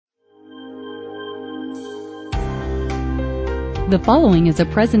The following is a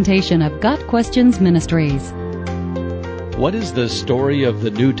presentation of Got Questions Ministries. What is the story of the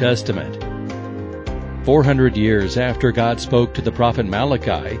New Testament? 400 years after God spoke to the prophet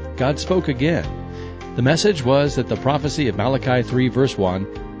Malachi, God spoke again. The message was that the prophecy of Malachi 3 verse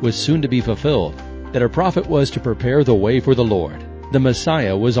 1 was soon to be fulfilled, that a prophet was to prepare the way for the Lord. The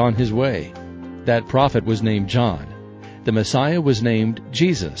Messiah was on his way. That prophet was named John. The Messiah was named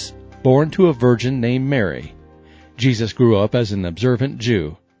Jesus, born to a virgin named Mary. Jesus grew up as an observant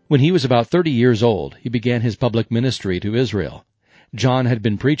Jew. When he was about 30 years old, he began his public ministry to Israel. John had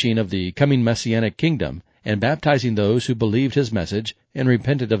been preaching of the coming Messianic kingdom and baptizing those who believed his message and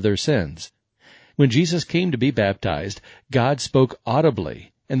repented of their sins. When Jesus came to be baptized, God spoke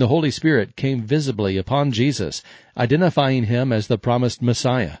audibly, and the Holy Spirit came visibly upon Jesus, identifying him as the promised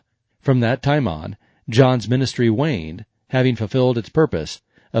Messiah. From that time on, John's ministry waned, having fulfilled its purpose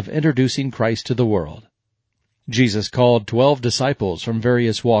of introducing Christ to the world. Jesus called 12 disciples from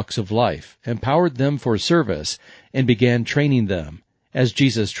various walks of life, empowered them for service, and began training them. As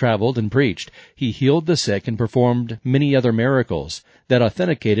Jesus traveled and preached, he healed the sick and performed many other miracles that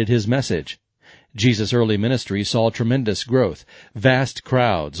authenticated his message. Jesus' early ministry saw tremendous growth. Vast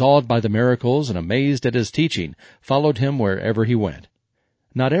crowds, awed by the miracles and amazed at his teaching, followed him wherever he went.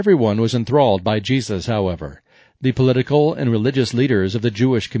 Not everyone was enthralled by Jesus, however. The political and religious leaders of the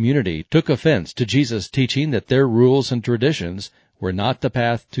Jewish community took offense to Jesus' teaching that their rules and traditions were not the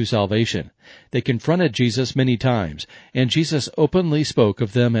path to salvation. They confronted Jesus many times, and Jesus openly spoke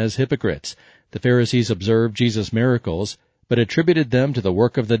of them as hypocrites. The Pharisees observed Jesus' miracles, but attributed them to the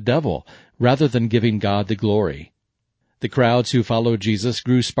work of the devil rather than giving God the glory. The crowds who followed Jesus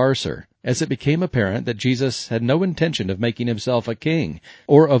grew sparser, as it became apparent that Jesus had no intention of making himself a king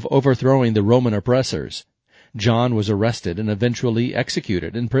or of overthrowing the Roman oppressors. John was arrested and eventually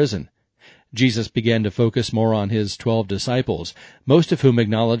executed in prison. Jesus began to focus more on his 12 disciples, most of whom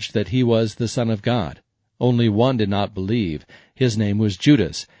acknowledged that he was the Son of God. Only one did not believe. His name was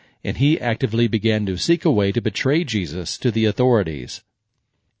Judas, and he actively began to seek a way to betray Jesus to the authorities.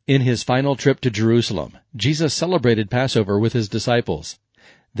 In his final trip to Jerusalem, Jesus celebrated Passover with his disciples.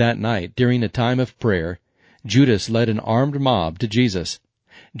 That night, during a time of prayer, Judas led an armed mob to Jesus.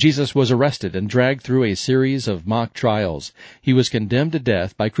 Jesus was arrested and dragged through a series of mock trials. He was condemned to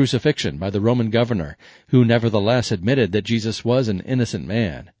death by crucifixion by the Roman governor, who nevertheless admitted that Jesus was an innocent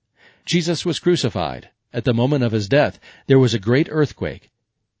man. Jesus was crucified. At the moment of his death, there was a great earthquake.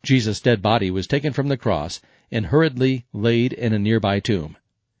 Jesus' dead body was taken from the cross and hurriedly laid in a nearby tomb.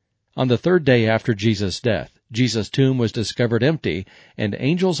 On the third day after Jesus' death, Jesus' tomb was discovered empty, and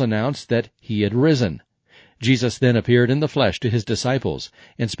angels announced that he had risen. Jesus then appeared in the flesh to his disciples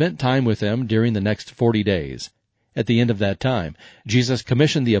and spent time with them during the next 40 days. At the end of that time, Jesus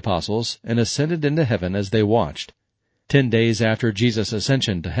commissioned the apostles and ascended into heaven as they watched. 10 days after Jesus'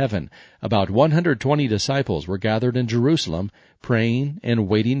 ascension to heaven, about 120 disciples were gathered in Jerusalem, praying and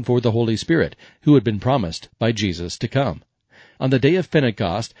waiting for the Holy Spirit, who had been promised by Jesus to come. On the day of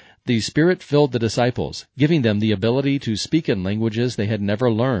Pentecost, the Spirit filled the disciples, giving them the ability to speak in languages they had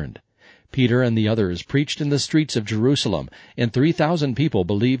never learned. Peter and the others preached in the streets of Jerusalem, and 3,000 people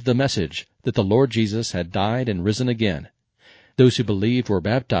believed the message that the Lord Jesus had died and risen again. Those who believed were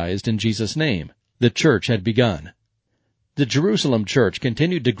baptized in Jesus' name. The church had begun. The Jerusalem church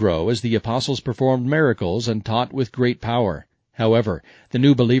continued to grow as the apostles performed miracles and taught with great power. However, the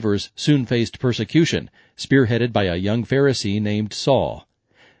new believers soon faced persecution, spearheaded by a young Pharisee named Saul.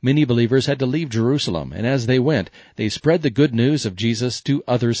 Many believers had to leave Jerusalem, and as they went, they spread the good news of Jesus to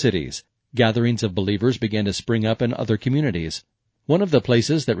other cities. Gatherings of believers began to spring up in other communities. One of the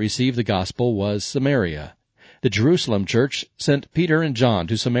places that received the gospel was Samaria. The Jerusalem church sent Peter and John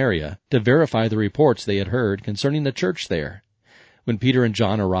to Samaria to verify the reports they had heard concerning the church there. When Peter and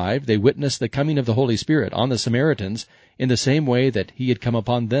John arrived, they witnessed the coming of the Holy Spirit on the Samaritans in the same way that he had come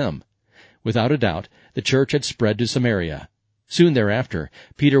upon them. Without a doubt, the church had spread to Samaria. Soon thereafter,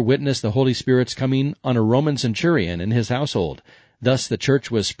 Peter witnessed the Holy Spirit's coming on a Roman centurion and his household. Thus the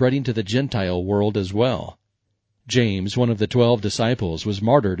church was spreading to the Gentile world as well. James, one of the 12 disciples, was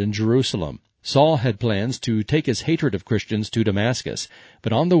martyred in Jerusalem. Saul had plans to take his hatred of Christians to Damascus,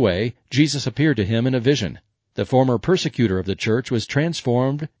 but on the way, Jesus appeared to him in a vision. The former persecutor of the church was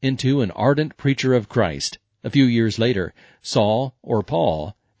transformed into an ardent preacher of Christ. A few years later, Saul, or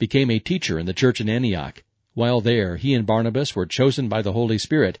Paul, became a teacher in the church in Antioch. While there, he and Barnabas were chosen by the Holy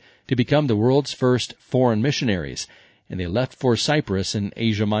Spirit to become the world's first foreign missionaries, and they left for Cyprus in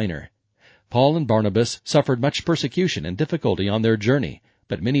Asia Minor. Paul and Barnabas suffered much persecution and difficulty on their journey,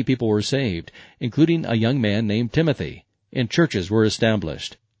 but many people were saved, including a young man named Timothy, and churches were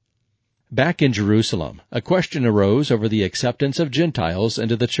established. Back in Jerusalem, a question arose over the acceptance of Gentiles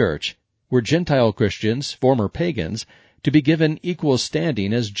into the church. Were Gentile Christians, former pagans, to be given equal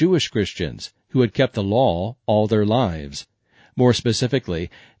standing as Jewish Christians who had kept the law all their lives? More specifically,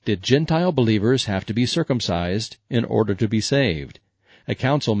 did Gentile believers have to be circumcised in order to be saved? A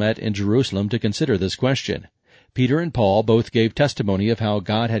council met in Jerusalem to consider this question. Peter and Paul both gave testimony of how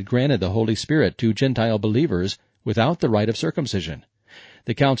God had granted the Holy Spirit to Gentile believers without the rite of circumcision.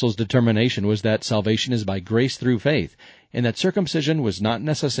 The council's determination was that salvation is by grace through faith, and that circumcision was not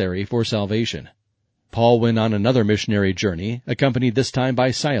necessary for salvation. Paul went on another missionary journey, accompanied this time by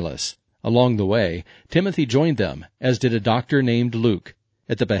Silas. Along the way, Timothy joined them, as did a doctor named Luke.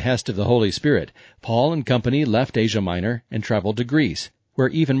 At the behest of the Holy Spirit, Paul and company left Asia Minor and traveled to Greece, where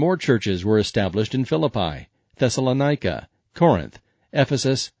even more churches were established in Philippi, Thessalonica, Corinth,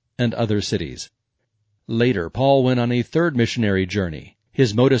 Ephesus, and other cities. Later, Paul went on a third missionary journey.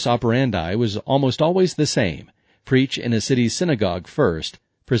 His modus operandi was almost always the same: preach in a city's synagogue first,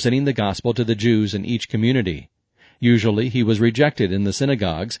 presenting the gospel to the Jews in each community. Usually he was rejected in the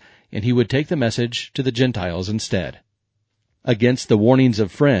synagogues, and he would take the message to the Gentiles instead. Against the warnings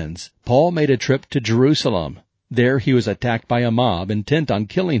of friends, Paul made a trip to Jerusalem. There he was attacked by a mob intent on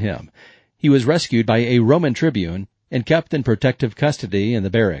killing him. He was rescued by a Roman tribune and kept in protective custody in the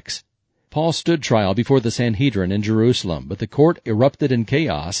barracks. Paul stood trial before the Sanhedrin in Jerusalem, but the court erupted in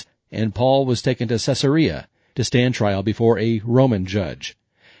chaos, and Paul was taken to Caesarea to stand trial before a Roman judge.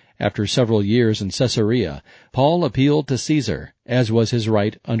 After several years in Caesarea, Paul appealed to Caesar, as was his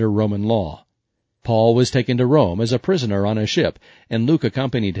right under Roman law. Paul was taken to Rome as a prisoner on a ship, and Luke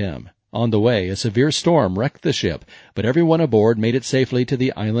accompanied him. On the way, a severe storm wrecked the ship, but everyone aboard made it safely to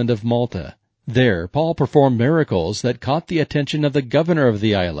the island of Malta. There, Paul performed miracles that caught the attention of the governor of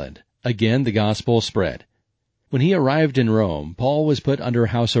the island. Again, the gospel spread. When he arrived in Rome, Paul was put under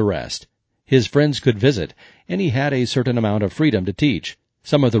house arrest. His friends could visit, and he had a certain amount of freedom to teach.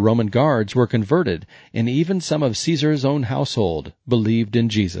 Some of the Roman guards were converted, and even some of Caesar's own household believed in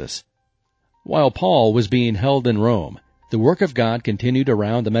Jesus. While Paul was being held in Rome, the work of God continued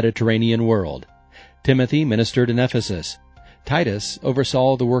around the Mediterranean world. Timothy ministered in Ephesus. Titus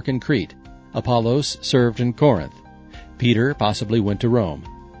oversaw the work in Crete. Apollos served in Corinth. Peter possibly went to Rome.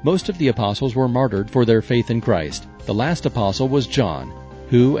 Most of the apostles were martyred for their faith in Christ. The last apostle was John,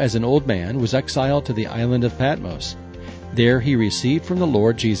 who, as an old man, was exiled to the island of Patmos. There he received from the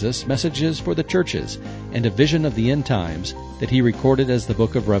Lord Jesus messages for the churches and a vision of the end times that he recorded as the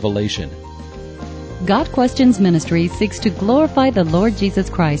book of Revelation. Got Questions Ministry seeks to glorify the Lord Jesus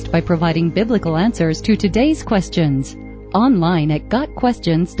Christ by providing biblical answers to today's questions. Online at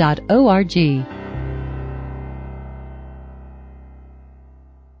GotQuestions.org.